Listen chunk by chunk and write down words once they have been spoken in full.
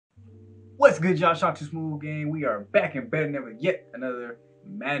What's good, y'all? Shout out to Smooth Game. We are back and better than ever. Yet another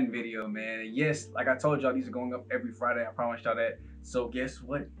Madden video, man. And yes, like I told y'all, these are going up every Friday. I promised y'all that. So guess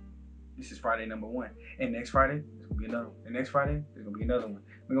what? This is Friday number 1. And next Friday, there's gonna be another one. And next Friday, there's gonna be another one.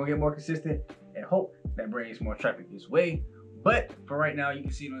 We're gonna get more consistent and hope that brings more traffic this way. But for right now, you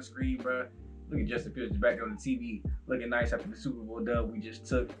can see it on the screen, bro. Look at Justin Fields back there on the TV, looking nice after the Super Bowl dub we just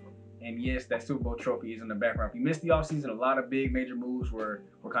took. And yes, that Super Bowl trophy is in the background. If you missed the offseason, a lot of big major moves were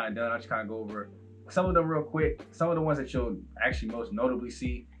kind of done. I'll just kind of go over some of them real quick. Some of the ones that you'll actually most notably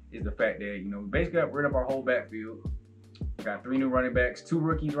see is the fact that, we basically got rid of our whole backfield. We got 3 new running backs, 2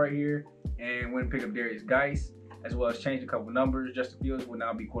 rookies right here, and went and picked up Darius Geis, as well as changed a couple numbers. Justin Fields will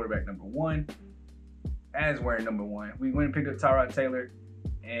now be quarterback number 1, as wearing number 1. We went and picked up Tyrod Taylor,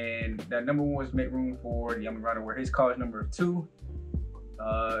 and that number 1 was to make room for the young runner, where his college number of 2.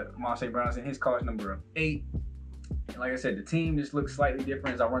 Monte Brown's in his college number of 8. And like I said, the team just looks slightly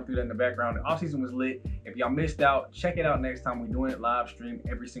different as I run through that in the background. The offseason was lit. If y'all missed out, check it out next time. We're doing it live stream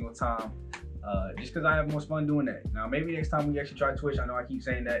every single time. Just because I have most fun doing that. Now, maybe next time we actually try Twitch. I know I keep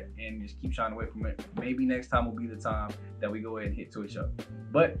saying that and just keep shying away from it. Maybe next time will be the time that we go ahead and hit Twitch up.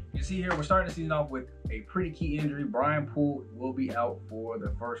 But you see here, we're starting the season off with a pretty key injury. Brian Poole will be out for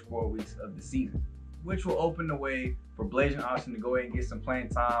the first 4 weeks of the season, which will open the way for Blazing Austin to go ahead and get some playing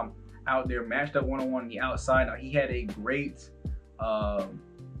time out there, matched up one-on-one on the outside. Now, he had a great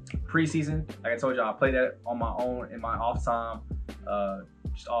preseason. Like I told you, I played that on my own in my off time,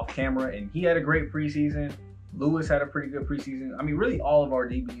 just off camera, and he had a great preseason. Lewis had a pretty good preseason. I mean, really all of our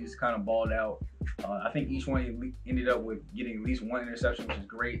DBs kind of balled out. I think each one ended up with getting at least 1 interception, which is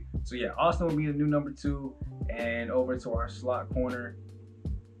great. So yeah, Austin will be the new number 2, and over to our slot corner,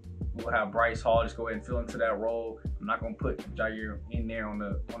 we'll have Bryce Hall just go ahead and fill into that role. I'm not gonna put Jair in there on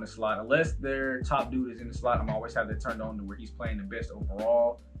the slot unless their top dude is in the slot. I'm always have that turned on to where he's playing the best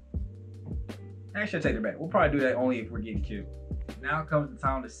overall. Actually, I take it back. We'll probably do that only if we're getting killed. Now comes the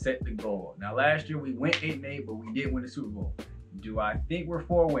time to set the goal. Now, last year we went 8-8, but we did win the Super Bowl. Do I think we're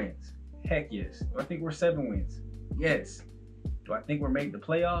 4 wins? Heck yes. Do I think we're 7 wins? Yes. Do I think we're making the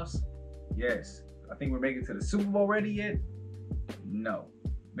playoffs? Yes. Do I think we're making it to the Super Bowl ready yet? No.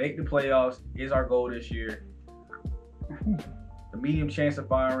 Make the playoffs is our goal this year. The medium chance of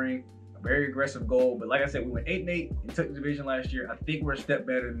firing, a very aggressive goal. But like I said, we went 8-8 and took the division last year. I think we're a step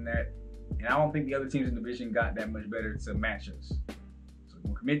better than that. And I don't think the other teams in the division got that much better to match us. So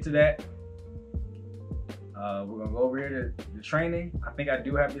we'll commit to that. We're going to go over here to the training. I think I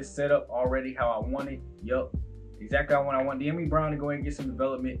do have this set up already how I want it. Yup. Exactly how I want Diami Brown to go ahead and get some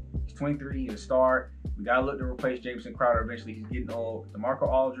development. He's 23, he's a star. We got to look to replace Jameson Crowder eventually. He's getting old. DeMarco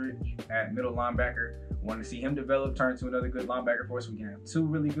Aldridge at middle linebacker. Want to see him develop, turn to another good linebacker for us. We can have 2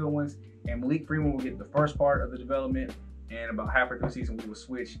 really good ones. And Malik Freeman will get the first part of the development. And about halfway through the season, we will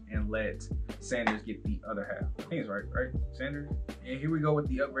switch and let Sanders get the other half. I think it's right? Sanders? And here we go with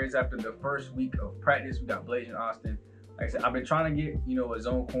the upgrades after the first week of practice. We got Blazing Austin. Like I said, I've been trying to get, a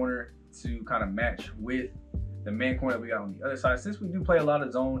zone corner to kind of match with the man corner that we got on the other side. Since we do play a lot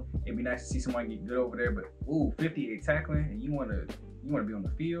of zone, it'd be nice to see somebody get good over there. But ooh, 58 tackling, and you want to be on the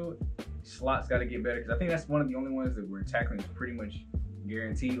field. Slots got to get better, because I think that's one of the only ones that we're tackling is pretty much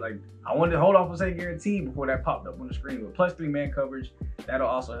guaranteed. Like, I wanted to hold off on saying guaranteed before that popped up on the screen. But +3 man coverage, that'll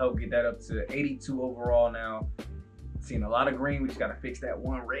also help get that up to 82 overall now. Seeing a lot of green, we just got to fix that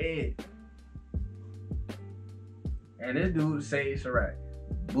one red. And this dude, Sage Surratt,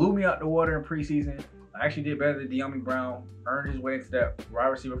 blew me out the water in preseason. I actually did better than Diami Brown, earned his way into that wide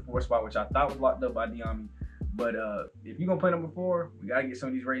receiver 4 spot, which I thought was locked up by Diami. But if you're going to play number 4, we got to get some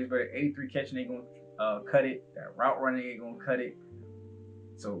of these ratings better. 83 catching ain't going to cut it. That route running ain't going to cut it.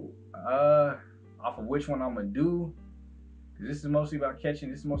 So off of which one I'm going to do, because this is mostly about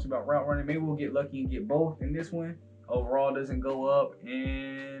catching, this is mostly about route running. Maybe we'll get lucky and get both in this one. Overall doesn't go up,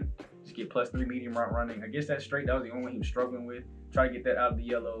 and just get +3 medium route running. I guess that's straight. That was the only one he was struggling with. Try to get that out of the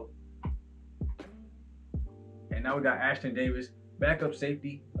yellow. And now we got Ashton Davis, backup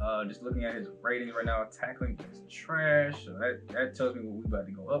safety. Just looking at his ratings right now, tackling is trash. So that tells me what we about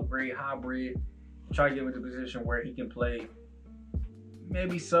to go upgrade, hybrid. Try to get him into a position where he can play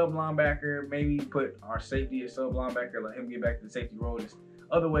maybe sub linebacker, maybe put our safety as sub linebacker, let him get back to the safety role. Just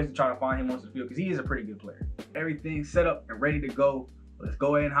other ways to try to find him on the field, because he is a pretty good player. Everything set up and ready to go. Let's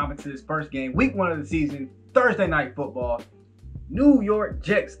go ahead and hop into this first game. Week 1 of the season, Thursday night football. New York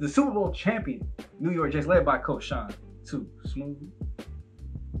Jets, the Super Bowl champion. New York Jets, led by Coach Sean. Too smooth.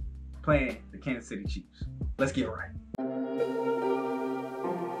 Playing the Kansas City Chiefs. Let's get right.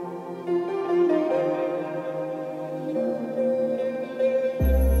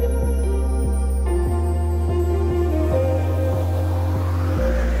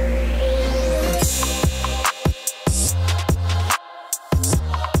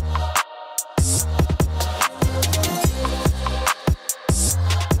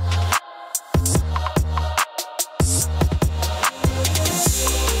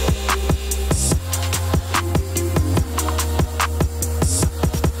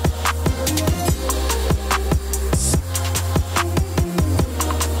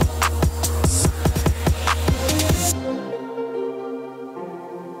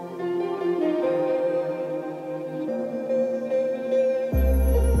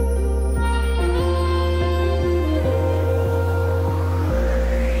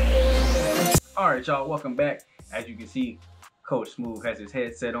 right, y'all, welcome back. As you can see, Coach Smooth has his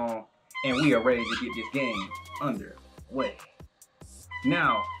headset on, and we are ready to get this game underway.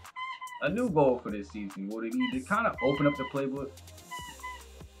 Now, a new goal for this season would be to kind of open up the playbook.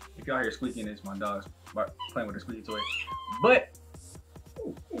 If y'all hear squeaking, it's my dog's playing with a squeaky toy. But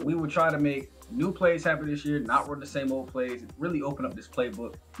we will try to make new plays happen this year, not run the same old plays, really open up this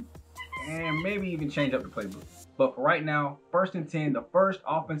playbook, and maybe even change up the playbook. But for right now, 1st and 10, the first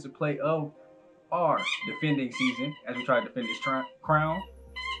offensive play of our defending season, as we try to defend this crown,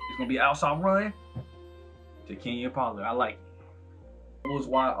 it's going to be outside run to Kenyon Pollard. I like it. It was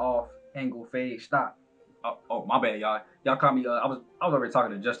wide off, angle fade, stop. Oh, my bad, y'all. Y'all caught me. I was already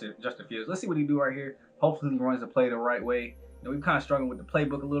talking to Justin Fields. Let's see what he do right here. Hopefully he runs the play the right way. You know, we're kind of struggling with the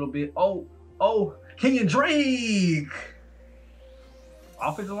playbook a little bit. Oh, Kenyon Drake.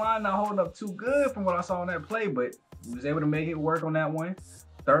 Offensive line not holding up too good from what I saw on that play, but he was able to make it work on that one.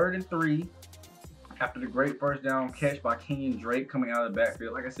 3rd and 3 after the great first down catch by Kenyon Drake coming out of the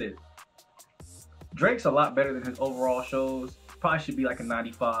backfield. Like I said, Drake's a lot better than his overall shows. Probably should be like a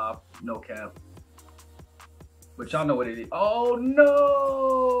 95, no cap. But y'all know what it is. Oh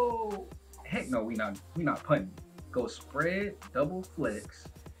no! Heck no, we not punting. Go spread, double flex,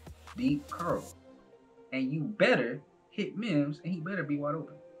 deep curl. And you better hit Mims, and he better be wide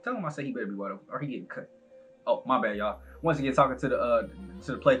open. Tell him I say he better be wide open, or he getting cut. Oh, my bad, y'all. Once again, talking to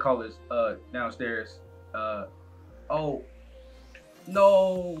the play callers downstairs. Oh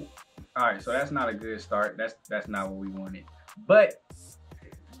no! All right, so that's not a good start. That's not what we wanted. But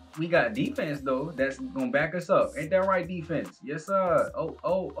we got defense though that's gonna back us up. Ain't that right, defense? Yes, sir.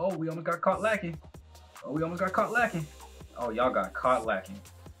 Oh, we almost got caught lacking. Oh, y'all got caught lacking.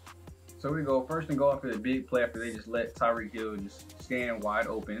 So we go 1st and goal after the big play after they just let Tyreek Hill just stand wide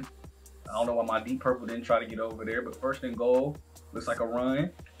open. I don't know why my deep purple didn't try to get over there, but 1st and goal looks like a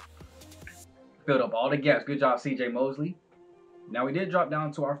run. Filled up all the gaps. Good job, CJ Mosley. Now we did drop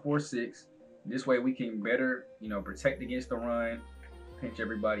down to our 4-6. This way we can better, protect against the run, pinch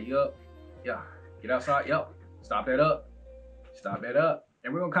everybody up. Yeah, get outside. Yep, stop that up.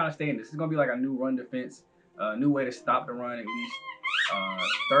 And we're gonna kind of stay in this. This is gonna be like a new run defense, a new way to stop the run at least.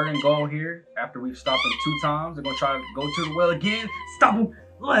 3rd and goal here after we've stopped them 2 times. They're gonna try to go to the well again. Stop them.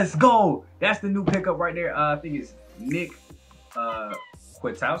 Let's go. That's the new pickup right there. I think it's Nick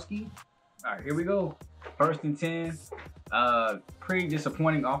Kwiatkowski. All right, here we go. 1st and 10. Pretty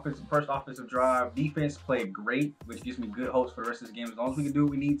disappointing first offensive drive. Defense played great, which gives me good hopes for the rest of this game. As long as we can do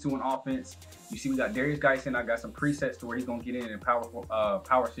what we need to on offense. You see, we got Darius Geisen. I got some presets to where he's gonna get in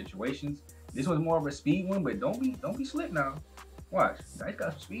power situations. This was more of a speed one, but don't be slick now. Watch, Dice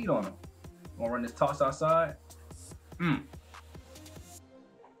got some speed on him. Gonna run this toss outside.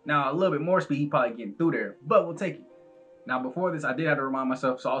 Now a little bit more speed, he probably getting through there, but we'll take it. Now before this, I did have to remind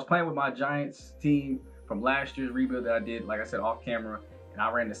myself. So I was playing with my Giants team from last year's rebuild that I did, like I said, off camera, and I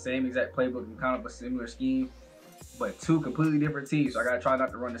ran the same exact playbook and kind of a similar scheme, but 2 completely different teams. So I gotta try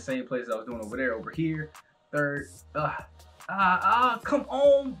not to run the same plays that I was doing over here. 3rd, come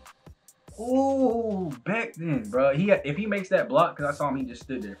on. Ooh, back then, bro. If he makes that block, because I saw him, he just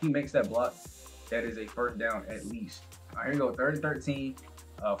stood there. If he makes that block, that is a 1st down at least. All right, here we go, 3rd and 13.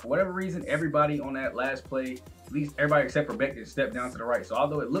 For whatever reason, everybody on that last play, at least everybody except for Beck, stepped down to the right. So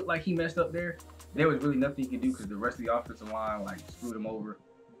although it looked like he messed up there was really nothing he could do because the rest of the offensive line screwed him over.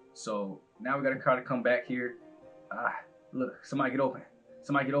 So now we got to try to come back here. Look, somebody get open.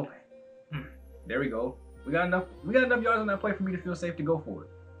 There we go. We got enough yards on that play for me to feel safe to go for it.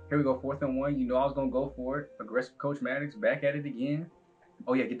 Here we go, 4th and 1. You know I was gonna go for it. Aggressive Coach Maddox back at it again.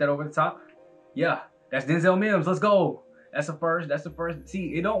 Oh yeah, get that over the top. Yeah, that's Denzel Mims. Let's go. That's the first.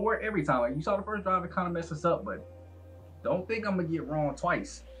 See, it don't work every time. Like you saw the first drive, it kind of messed us up, but don't think I'm gonna get wrong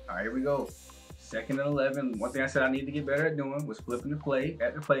twice. All right, here we go. 2nd and 11. One thing I said I need to get better at doing was flipping the play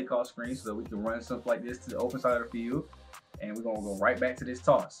at the play call screen so that we can run something like this to the open side of the field. And we're gonna go right back to this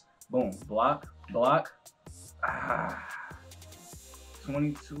toss. Boom, block.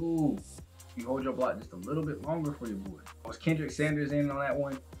 22. You hold your block just a little bit longer for your boy. Was Kendrick Sanders in on that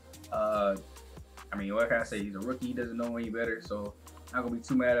one? I mean, what can I say? He's a rookie. He doesn't know any better, so not gonna be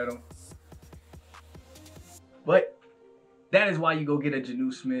too mad at him. But that is why you go get a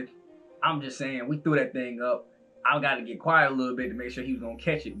Janu Smith. I'm just saying, we threw that thing up. I got to get quiet a little bit to make sure he was gonna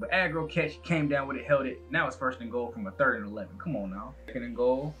catch it. But aggro catch, came down with it, held it. Now it's 1st and goal from a 3rd and 11. Come on now. 2nd and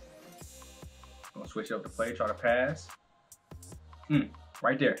goal. Gonna switch up the play, try to pass.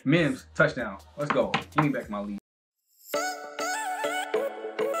 Right there. Mims, touchdown. Let's go. Give me back my lead.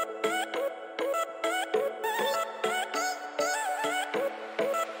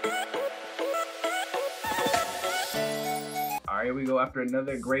 All right, here we go. after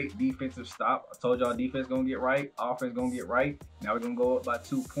another great defensive stop. I told y'all defense gonna get right, offense gonna get right. Now we're gonna go up by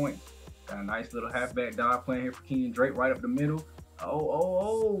 2 points. Got a nice little halfback dive playing here for Kenyon Drake right up the middle.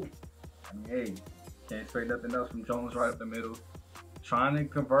 Oh. I mean, hey, can't expect nothing else from Jones right up the middle. Trying to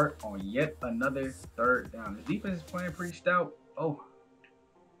convert on yet another third down. His defense is playing pretty stout. Oh,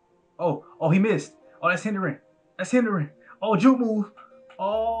 he missed. Oh, that's hindering. Oh, juke move.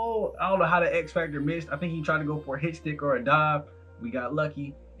 Oh, I don't know how the X Factor missed. I think he tried to go for a hit stick or a dive. We got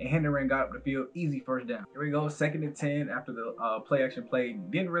lucky, and Hindering got up the field. Easy first down. Here we go, 2nd and 10 after the play action play.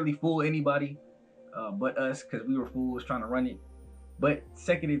 Didn't really fool anybody but us because we were fools trying to run it. But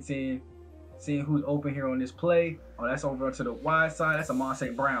 2nd and 10, seeing who's open here on this play. Oh, that's over to the wide side. That's Amon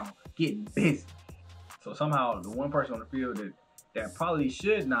St. Brown getting busy. So somehow the one person on the field that probably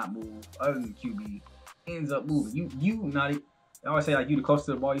should not move other than QB ends up moving. I always say, like, you the closest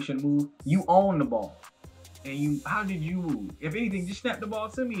to the ball, you shouldn't move. You own the ball. And how did you move? If anything, just snap the ball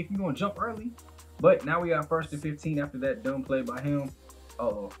to me if you're going to jump early. But now we got 1st and 15 after that dumb play by him.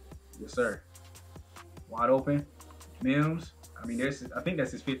 Uh-oh. Yes, sir. Wide open. Mims. I mean, I think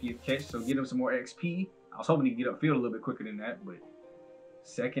that's his 50th catch, so get him some more XP. I was hoping he'd get upfield a little bit quicker than that, but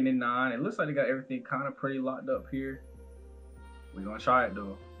 2nd and 9. It looks like they got everything kind of pretty locked up here. We're going to try it,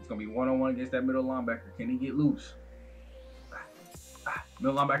 though. It's going to be one-on-one against that middle linebacker. Can he get loose?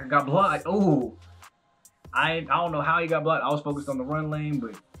 Middle linebacker got blocked. Oh, I don't know how he got blocked. I was focused on the run lane,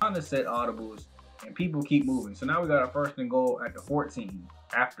 but trying to set audibles, and people keep moving. So now we got our 1st and goal at the 14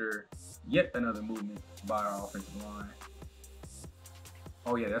 after yet another movement by our offensive line.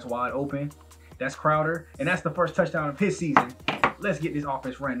 Oh yeah, that's wide open. That's Crowder, and that's the 1st touchdown of his season. Let's get this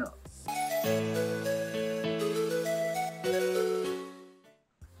offense ran up.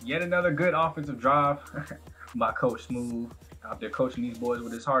 Yet another good offensive drive by Coach Smooth. Out there coaching these boys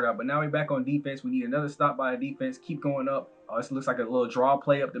with his heart out. But now we're back on defense. We need another stop by a defense. Keep going up. Oh, this looks like a little draw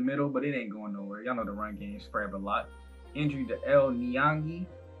play up the middle, but it ain't going nowhere. Y'all know the run game spread a lot. Injury to El Niangi.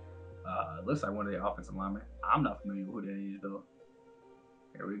 Looks like one of the offensive linemen. I'm not familiar with who that is, though.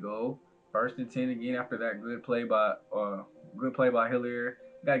 Here we go. 1st and 10 again after that good play by Hillier.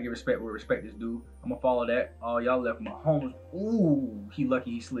 Gotta give respect where respect is due. I'm gonna follow that. Oh, y'all left Mahomes. Ooh, he lucky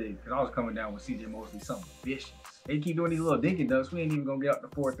he slid. Because I was coming down with CJ Mosley, something vicious. They keep doing these little dinky ducks. We ain't even gonna get up to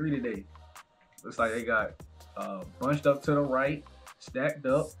 4-3 today. Looks like they got bunched up to the right, stacked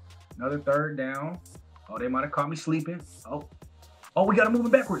up. Another 3rd down. Oh, they might have caught me sleeping. Oh, we got to move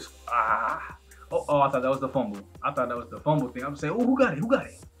it backwards. Oh, I thought that was the fumble. I thought that was the fumble thing. I'm saying, oh, who got it?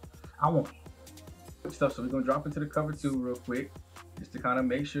 I want it. Good stuff. So we're gonna drop into the cover 2 real quick, just to kind of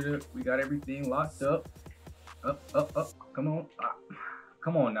make sure that we got everything locked up. Up. Come on.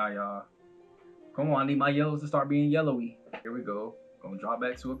 Come on now, y'all. Come on, I need my yellows to start being yellowy. Here we go. Gonna drop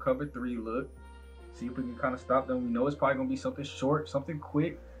back to a cover 3 look. See if we can kind of stop them. We know it's probably gonna be something short, something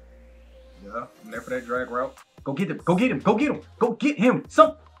quick. Yeah, I'm there for that drag route. Go get him. Go get him. Go get him.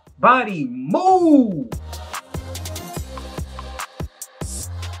 Somebody move.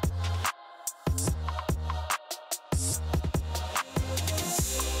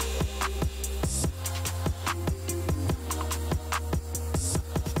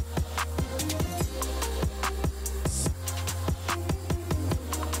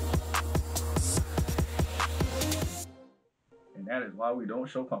 That is why we don't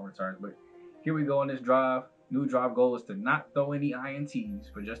show punt returns. But here we go on this drive. New drive goal is to not throw any INTs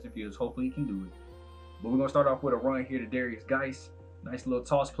for Justin Fields. Hopefully he can do it. But we're going to start off with a run here to Darius Geis. Nice little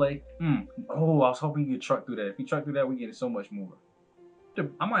toss play. Oh, I was hoping he could truck through that. If he truck through that, we get so much more.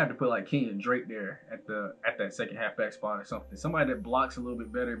 I might have to put like Kenyon Drake there at that 2nd halfback spot or something. Somebody that blocks a little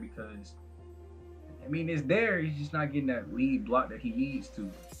bit better, because I mean, it's there. He's just not getting that lead block that he needs to.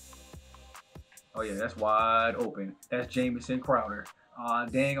 Oh yeah, that's wide open. That's Jamison Crowder.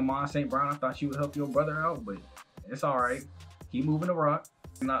 Dang, Amon St. Brown, I thought you would help your brother out, but it's all right. Keep moving the rock.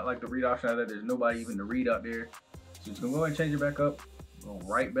 Not like the read option out there. There's nobody even to read out there. So just gonna go ahead and change it back up. Go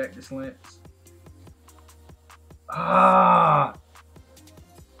right back to slants. Now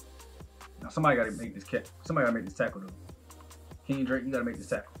somebody gotta make this catch. Somebody gotta make this tackle though. Kenyon Drake, you gotta make this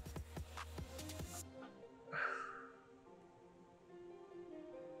tackle.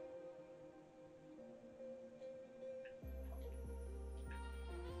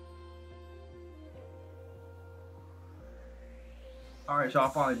 All right, y'all,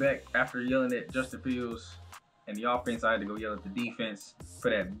 finally back after yelling at Justin Fields and the offense. I had to go yell at the defense for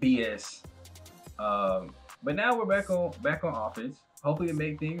that BS. But now we're back on offense. Hopefully to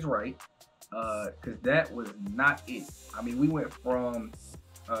make things right, because that was not it. I mean, we went from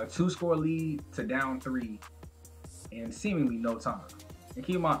a 2-score lead to down 3 in seemingly no time. And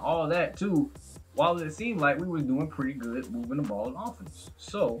keep in mind, all that too, while it seemed like we were doing pretty good moving the ball in offense.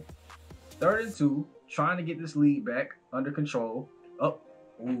 So 3rd and 2, trying to get this lead back under control. Up.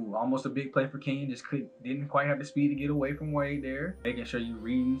 Ooh, almost a big play for King. Just didn't quite have the speed to get away from Wade there. Making sure you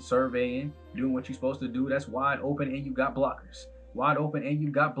reading, surveying, doing what you're supposed to do. That's wide open and you got blockers. Wide open and you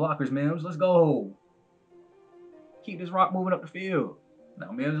got blockers, Mims. Let's go. Keep this rock moving up the field.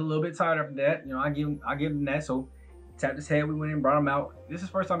 Now Mims a little bit tired after that. You know, I give him that. So tapped his head. We went in, brought him out. This is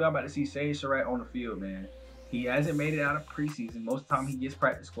the first time y'all about to see ShareAlike on the field, man. He hasn't made it out of preseason. Most of the time he gets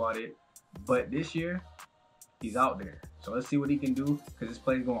practice squatted, but this year he's out there. So let's see what he can do, because this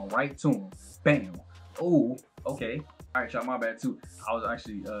play is going right to him. Bam. Oh, okay. All right, y'all, my bad too. I was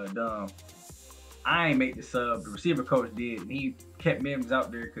actually dumb. I ain't make the sub. The receiver coach did. And he kept Mims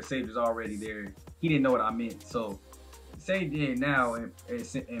out there because Sage was already there. He didn't know what I meant. So Sage did now and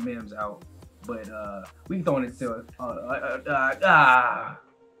Mims out. But we can throw it into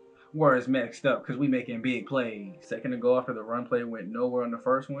words mixed up because we making big plays. 2nd to go after the run play went nowhere on the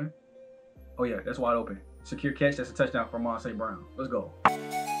first one. Oh yeah, that's wide open. Secure catch, that's a touchdown for Monte Brown. Let's go.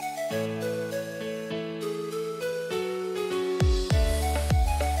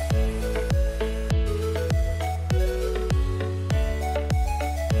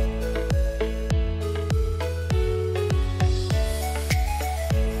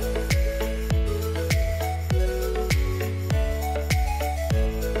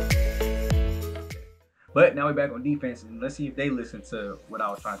 But now we're back on defense, and let's see if they listen to what I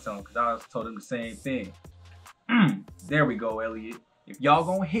was trying to tell them, because I told them the same thing. There we go, Elliott. If y'all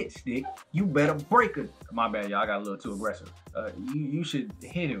gonna hit stick, you better break it. My bad, y'all. I got a little too aggressive. You should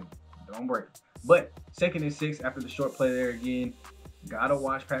hit him. Don't break him. But 2nd and 6 after the short play there again. Gotta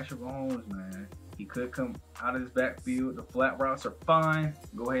watch Patrick Mahomes, man. He could come out of his backfield. The flat routes are fine.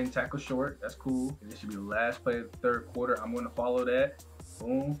 Go ahead and tackle short. That's cool. And this should be the last play of the 3rd quarter. I'm gonna follow that.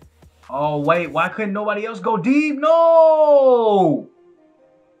 Boom. Oh, wait, why couldn't nobody else go deep? No!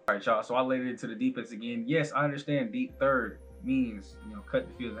 All right, y'all, so I laid it into the defense again. Yes, I understand deep 3rd means, you know, cut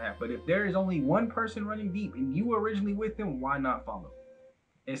the field in half. But if there is only one person running deep and you were originally with him, why not follow?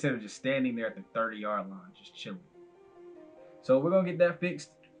 Instead of just standing there at the 30-yard line, just chilling. So we're going to get that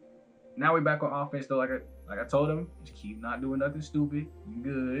fixed. Now we're back on offense, though. Like I told him, just keep not doing nothing stupid. You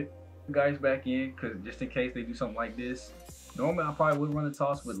good. The guys back in, because just in case they do something like this. Normally, I probably would run the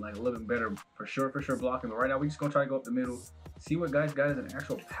toss with like a little bit better, for sure blocking. But right now, we're just going to try to go up the middle. See what guys got as an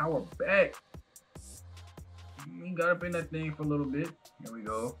actual power back. He got up in that thing for a little bit. Here we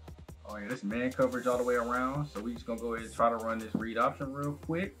go. Oh, yeah, this man coverage all the way around. So we just going to go ahead and try to run this read option real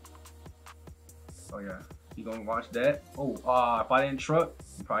quick. Oh, yeah. You going to watch that. Oh, if I didn't truck,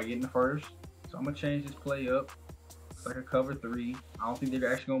 you're probably getting the first. So I'm going to change this play up. Looks like a cover 3. I don't think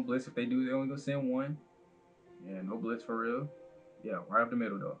they're actually going to blitz. If they do, they're only going to send 1. Yeah, no blitz for real. Yeah, right up the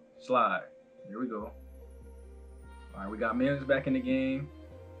middle though. Slide. Here we go. All right, we got Mims back in the game.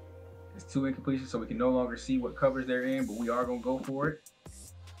 It's 2 incompletions, so we can no longer see what covers they're in, but we are gonna go for it.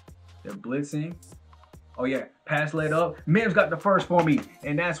 They're blitzing. Oh yeah, pass led up. Mims got the first for me,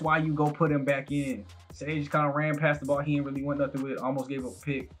 and that's why you go put him back in. Sage kind of ran past the ball. He didn't really want nothing with it. Almost gave up a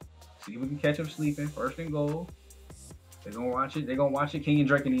pick. See if we can catch him sleeping. 1st and goal. They're gonna watch it. They're gonna watch it. King and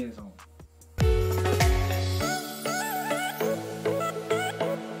Drake in the end zone.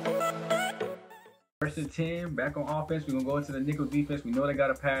 1st and 10, back on offense. We're going to go into the nickel defense. We know they got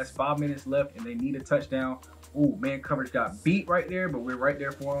to pass. 5 minutes left, and they need a touchdown. Ooh, man, coverage got beat right there, but we're right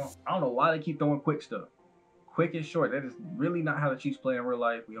there for them. I don't know why they keep throwing quick stuff. Quick and short. That is really not how the Chiefs play in real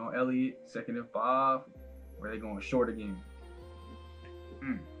life. We on Elliott, 2nd and 5. Where they going short again.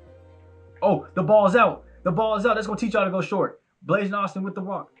 Oh, the ball's out. The ball is out. That's going to teach y'all to go short. Blazing Austin with the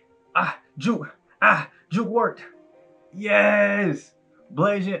rock. Juke worked. Yes.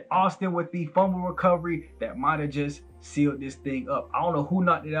 Blazing Austin with the fumble recovery that might have just sealed this thing up. I don't know who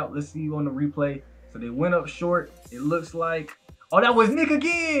knocked it out. Let's see on the replay. So they went up short. It looks like, oh, that was Nick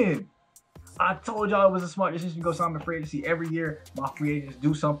again. I told y'all it was a smart decision to go sign free agency. Every year, my free agents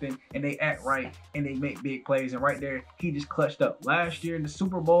do something and they act right and they make big plays. And right there, he just clutched up. Last year in the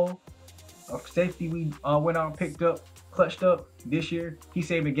Super Bowl, a safety we went out and picked up, clutched up. This year, he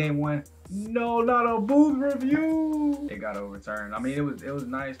saved in game 1. No, not a booth review. It got overturned. I mean, it was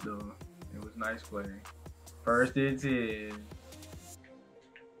nice though. It was nice play. 1st and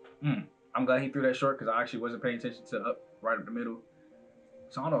 10. I'm glad he threw that short because I actually wasn't paying attention to right up the middle.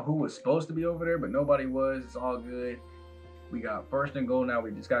 So I don't know who was supposed to be over there, but nobody was. It's all good. We got 1st and goal now.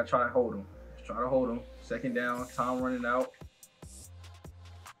 We just gotta try to hold him. Just try to hold him. 2nd down. Time running out.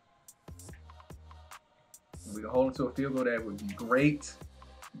 If we can hold him to a field goal, that would be great.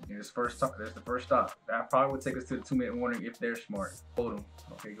 And that's the first stop. That probably would take us to the 2-minute warning if they're smart. Hold them.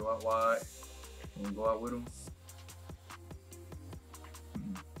 Okay, go out wide. We'll go out with him.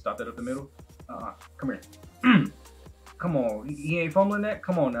 Stop that up the middle. Come here. Come on. He ain't fumbling that?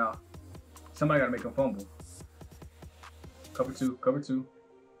 Come on now. Somebody got to make him fumble. Cover two. Cover two.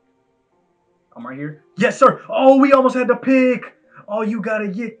 I'm right here. Yes, sir. Oh, we almost had the pick. Oh, you got to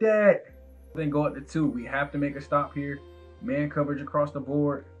get that. Then go up to 2. We have to make a stop here. Man coverage across the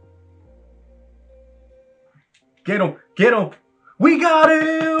board. Get him. Get him. We got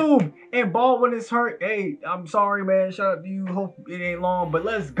him. And Baldwin is hurt. Hey, I'm sorry, man. Shout out to you. Hope it ain't long, but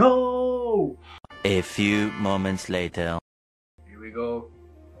let's go. A few moments later. Here we go.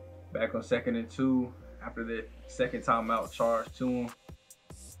 Back on 2nd and 2. After the second timeout, charge to him.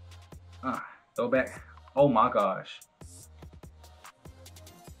 Throw back. Oh my gosh.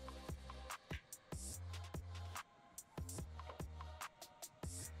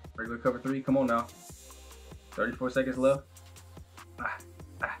 Regular cover 3. Come on now. 34 seconds left.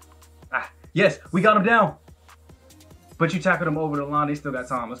 Yes, we got him down. But you tackled him over the line. They still got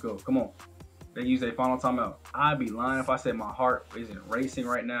time. Let's go. Come on. They use their final timeout. I'd be lying if I said my heart isn't racing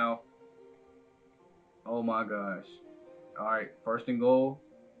right now. Oh my gosh. All right, 1st and goal.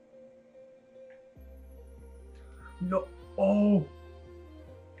 No. Oh.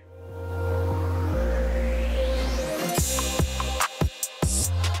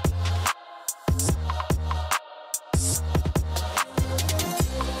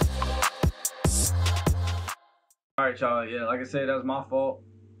 All right, y'all. Yeah, like I said, that was my fault.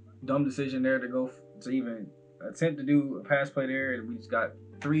 Dumb decision there to go to even attempt to do a pass play there, and we just got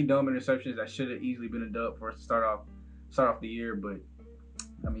 3 dumb interceptions that should have easily been a dub for us to start off the year. But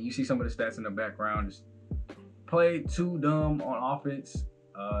I mean, you see some of the stats in the background. Just played too dumb on offense.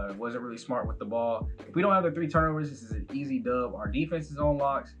 Wasn't really smart with the ball. If we don't have the 3 turnovers, this is an easy dub. Our defense is on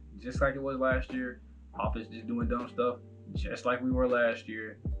locks, just like it was last year. Offense just doing dumb stuff, just like we were last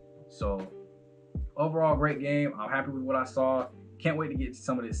year. So overall, great game. I'm happy with what I saw. Can't wait to get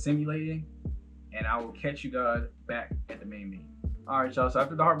some of this simulating, and I will catch you guys back at the main meeting. All right, y'all. So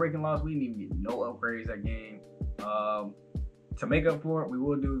after the heartbreaking loss, we didn't even get no upgrades that game. To make up for it, we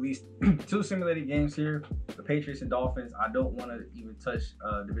will do at least 2 simulated games here. The Patriots and Dolphins. I don't want to even touch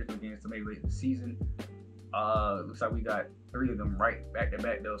divisional games to make late in the season. Looks like we got 3 of them right back to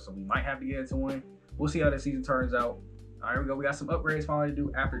back though, so we might have to get into one. We'll see how the season turns out. All right, here we go. We got some upgrades finally to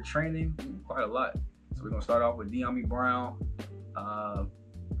do after training. Quite a lot. So we're gonna start off with De'Ami Brown.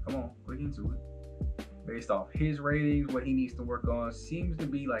 Come on, click into it. Based off his ratings, what he needs to work on seems to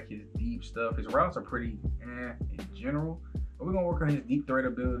be like his deep stuff. His routes are pretty in general, but we're gonna work on his deep threat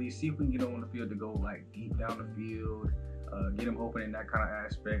ability. See if we can get him on the field to go like deep down the field, get him open in that kind of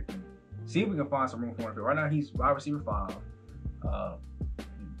aspect, and see if we can find some room for him. Right now he's wide receiver 5.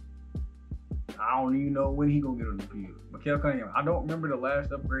 I don't even know when he gonna get on the field. Mikael Cunningham. I don't remember the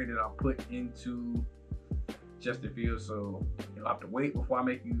last upgrade that I put into Justin Fields, so you'll have to wait before I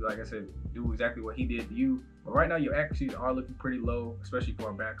make you, like I said, do exactly what he did to you. But right now your accuracies are looking pretty low, especially for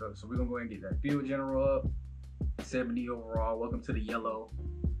our backup. So we're gonna go ahead and get that field general up. 70 overall. Welcome to the yellow.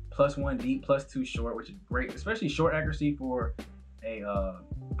 +1 deep, +2 short, which is great, especially short accuracy for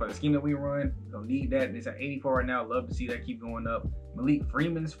the scheme that we run. Don't need that. It's at 84 right now. Love to see that keep going up. Malik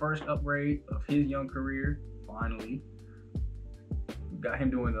Freeman's first upgrade of his young career. Finally, we got him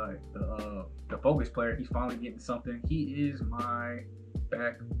doing the focus player. He's finally getting something. He is my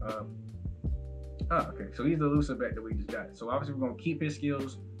back. Okay, so he's the elusive back that we just got. So obviously we're gonna keep his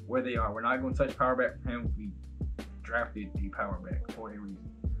skills where they are. We're not gonna touch power back for him. We drafted the power back for a reason.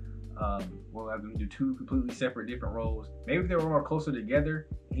 We'll have them do 2 completely separate different roles. Maybe if they were more closer together,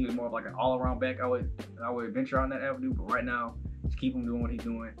 he was more of like an all-around back, I would venture on that avenue. But right now, just keep him doing what he's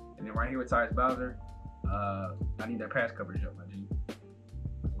doing. And then right here with Tyus Bowser, I need that pass coverage up, my G.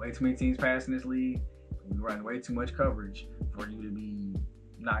 Way too many teams passing this league. We run way too much coverage for you to be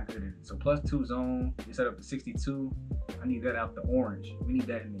not good at it. So +2 zone, you set up to 62. I need that out the orange. We need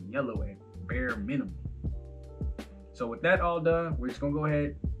that in the yellow at bare minimum. So with that all done, we're just gonna go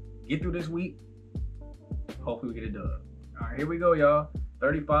ahead, get through this week. Hopefully we get it done. All right, here we go, y'all.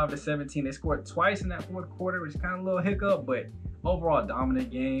 35-17. They scored twice in that 4th quarter, which is kind of a little hiccup, but overall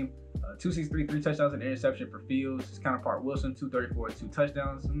dominant game. 263, 3 touchdowns and interception for Fields. His counterpart Wilson, 234, 2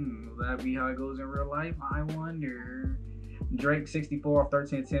 touchdowns. Will that be how it goes in real life? I wonder. Drake, 64 off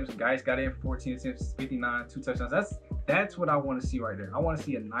 13 attempts. Guys got in for 14 attempts, 59, 2 touchdowns. That's what I want to see right there. I want to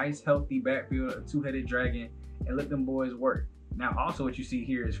see a nice, healthy backfield, a 2-headed dragon, and let them boys work. Now, also what you see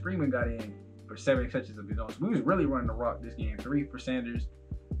here is Freeman got in for 7 touches of his own. So we was really running the rock this game. 3 for Sanders,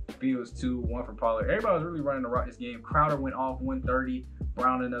 Fields 2, 1 for Pollard. Everybody was really running the rock this game. Crowder went off 130.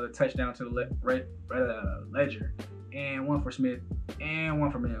 Brown another touchdown to the ledger. and one for Smith, and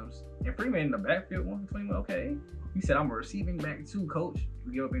one for Mims. And Freeman in the backfield, 121. Okay. He said, I'm a receiving back too, coach.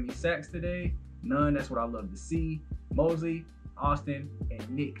 We give up any sacks today? None. That's what I love to see. Mosley, Austin, and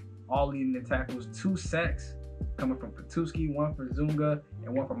Nick all leading the tackles. 2 sacks coming from Patuski, 1 for Zunga,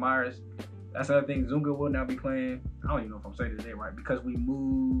 and 1 for Myers. That's another thing. Zunga will now be playing. I don't even know if I'm saying this name right, because we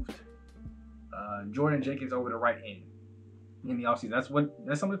moved Jordan Jenkins over to right end in the offseason.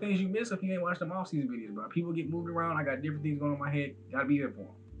 That's some of the things you miss if you ain't watched them offseason videos, bro. People get moved around. I got different things going on in my head. Gotta be here for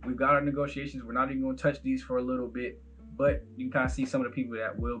them. We've got our negotiations. We're not even gonna touch these for a little bit, but you can kind of see some of the people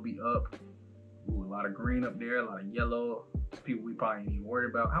that will be up. Ooh, a lot of green up there, a lot of yellow. People we probably ain't even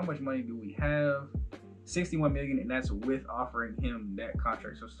worried about. How much money do we have? 61 million, and that's with offering him that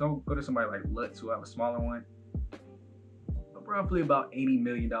contract. So go to somebody like Lutz, who have a smaller one. Roughly about $80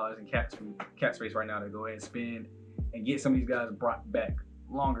 million in cap space right now to go ahead and spend and get some of these guys brought back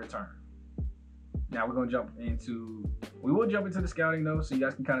longer term. Now we will jump into the scouting though, so you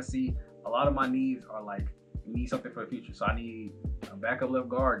guys can kind of see a lot of my needs are like, we need something for the future. So I need a backup left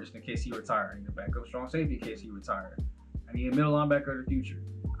guard just in case he retires. I need a backup strong safety in case he retires. I need a middle linebacker of the future.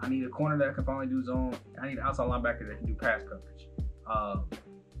 I need a corner that can finally do zone. I need an outside linebacker that can do pass coverage.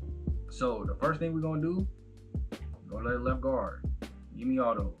 So the first thing we're gonna do, go to the left guard. Give me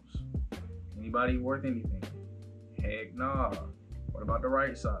all those. Anybody worth anything? Heck nah. What about the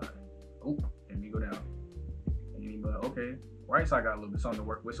right side? Oh, let me go down. Anybody? Okay. Right side got a little bit something to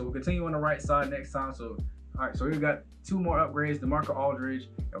work with. So we'll continue on the right side next time. So, all right. So we've got 2 more upgrades: DeMarco Aldridge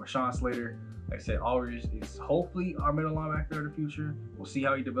and Rashawn Slater. Like I said, Aldridge is hopefully our middle linebacker of the future. We'll see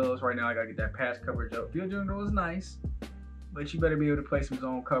how he develops. Right now, I gotta get that pass coverage up. Field general is nice, but you better be able to play some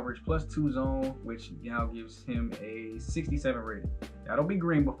zone coverage plus 2 zone, which now gives him a 67 rating. That'll be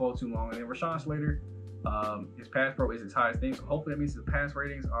green before too long. And then Rashawn Slater, his pass pro is his highest thing, so hopefully that means the pass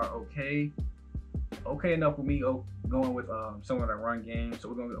ratings are okay. Okay enough with me going with some of that run game. So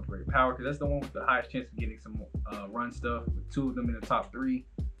we're gonna upgrade power, because that's the one with the highest chance of getting some run stuff, with 2 of them in the top 3.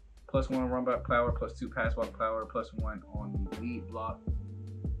 Plus 1 run block power, plus 2 pass block power, plus 1 on the lead block.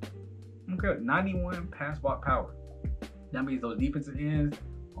 Okay, 91 pass block power. That means those defensive ends,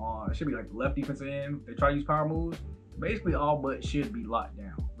 it should be like the left defensive end, they try to use power moves, basically all but should be locked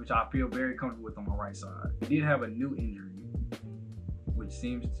down, which I feel very comfortable with on my right side. We did have a new injury, which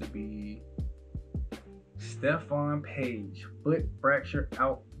seems to be Stephon Page. Foot fracture,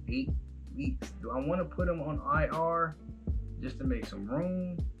 out 8 weeks. Do I want to put him on IR just to make some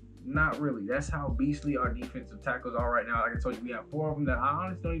room? Not really. That's how beastly our defensive tackles are right now. Like I told you, we have 4 of them that I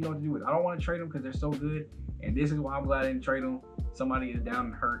honestly don't even know what to do with. I don't want to trade them because they're so good. And this is why I'm glad I didn't trade them. Somebody is down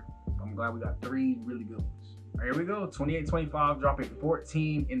and hurt. I'm glad we got 3 really good ones. All right, here we go. 28-25, dropping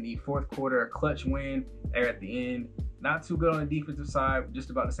 14 in the 4th quarter. A clutch win there at the end. Not too good on the defensive side.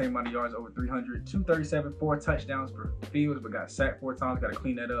 Just about the same amount of yards, over 300. 237, 4 touchdowns for Fields, but got sacked 4 times. Got to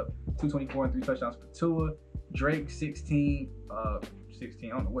clean that up. 224 and 3 touchdowns for Tua. Drake, 16. I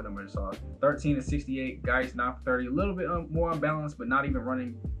don't know what number I saw. 13 and 68. Guys, 9 for 30. A little bit more unbalanced, but not even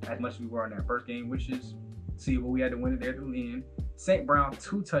running as much as we were in that first game, which is seeable. We had to win it there through the end. St. Brown,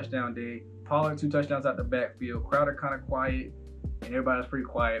 2 touchdown day. Pollard, 2 touchdowns out the backfield. Crowder kind of quiet, and everybody was pretty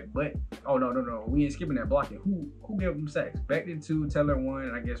quiet. But oh no, we ain't skipping that blocking. Who gave them sacks? Becton 2, Teller 1,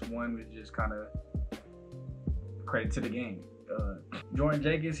 and I guess 1 was just kind of credit to the game. Jordan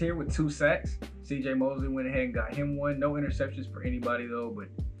Jenkins here with 2 sacks. CJ Mosley went ahead and got him 1. No interceptions for anybody though, but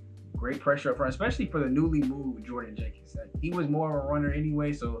great pressure up front, especially for the newly moved Jordan Jenkins. He was more of a runner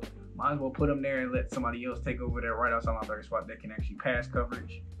anyway, so might as well put him there and let somebody else take over that right outside linebacker spot that can actually pass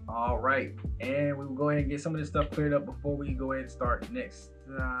coverage. All right, and we will go ahead and get some of this stuff cleared up before we go ahead and start next.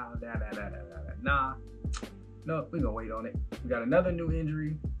 No, we're gonna wait on it. We got another new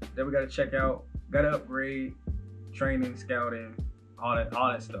injury that we gotta check out. Gotta upgrade training, scouting, all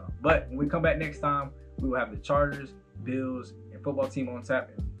that stuff. But when we come back next time, we will have the Chargers, Bills, and football team on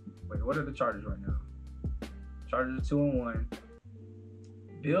tap. Wait, what are the Chargers right now? Chargers are 2-1.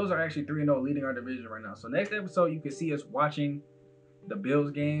 Bills are actually 3-0, leading our division right now. So next episode, you can see us watching the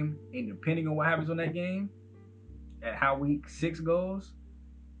Bills game, and depending on what happens on that game and how week 6 goes,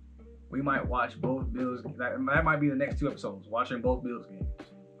 we might watch both Bills. That might be the next 2 episodes, watching both Bills games.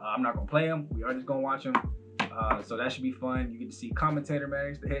 I'm not gonna play them. We are just gonna watch them. So that should be fun. You get to see commentator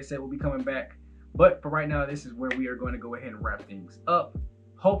Maddox. The headset will be coming back. But for right now, this is where we are going to go ahead and wrap things up.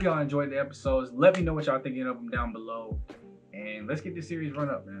 Hope y'all enjoyed the episodes. Let me know what y'all thinking of them down below. And let's get this series run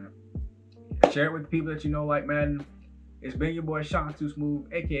up, man. Share it with the people that you know like Madden. It's been your boy Sean Too Smooth,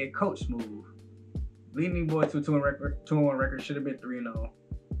 aka Coach Smooth. Leading boy to a 2-1 record. Should have been 3-0.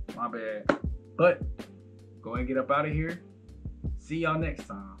 My bad. But go ahead and get up out of here. See y'all next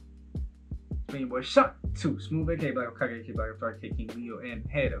time. It's been your boy Sean. 2. Smooth AK Black, Okage AK Black, Draakkee King Leo, and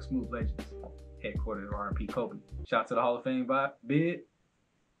head of Smooth Legends, headquarters of R&P Kobe. Shout out to the Hall of Fame bid.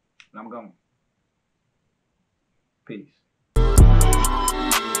 And I'm gone. Peace.